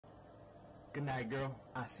Good night, girl.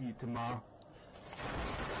 I'll see you tomorrow.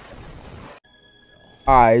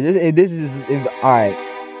 Alright, this is alright.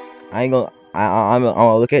 I ain't gonna. I'm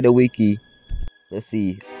gonna look at the wiki. Let's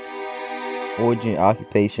see. Origin,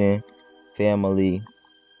 occupation, family,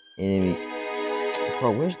 enemy.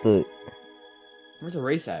 Bro, where's the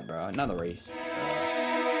race at, bro? Not the race.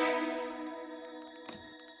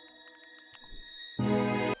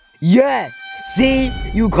 Yes! See?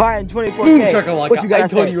 You caught in 24K. Boom shakalaka. What you gotta I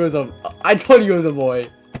told say? you it was a boy.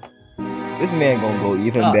 This man gonna go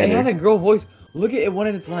even It better. has a girl voice. Look at it when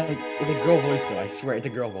it's like it's a girl voice though. I swear it's a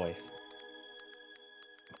girl voice.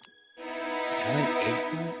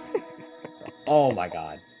 Oh my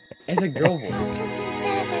god. It's a girl voice. Chocolates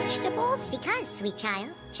instead of vegetables? Because, sweet child,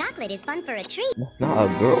 chocolate is fun for a treat. Not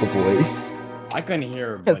a girl voice. I couldn't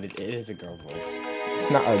hear her, but it is a girl voice.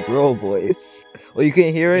 It's not a girl voice. Well, you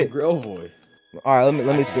can't hear It's it. a girl voice. All right,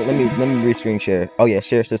 let me re-screen share. Oh yeah,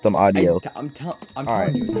 share system audio. I'm telling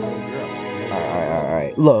Alright. you, it's a little girl.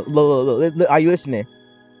 Alright. Look. Are you listening?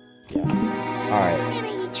 Yeah. Alright. Can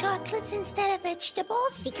I eat chocolates instead of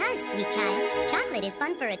vegetables? Because, sweet child, chocolate is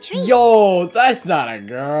fun for a treat. Yo, that's not a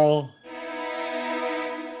girl.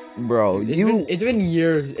 Bro, It's been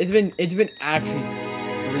years. It's been actually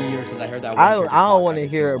 3 years since I heard that. I don't want to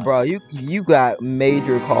hear it, bro. You got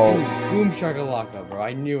major calls. Boom shakalaka, bro.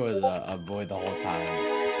 I knew it was a boy the whole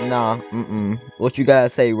time. Nah, What you gotta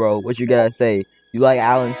say, bro? What you gotta say? You like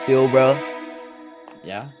Alan Steele, bro?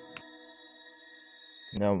 Yeah.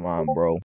 Never mind, bro.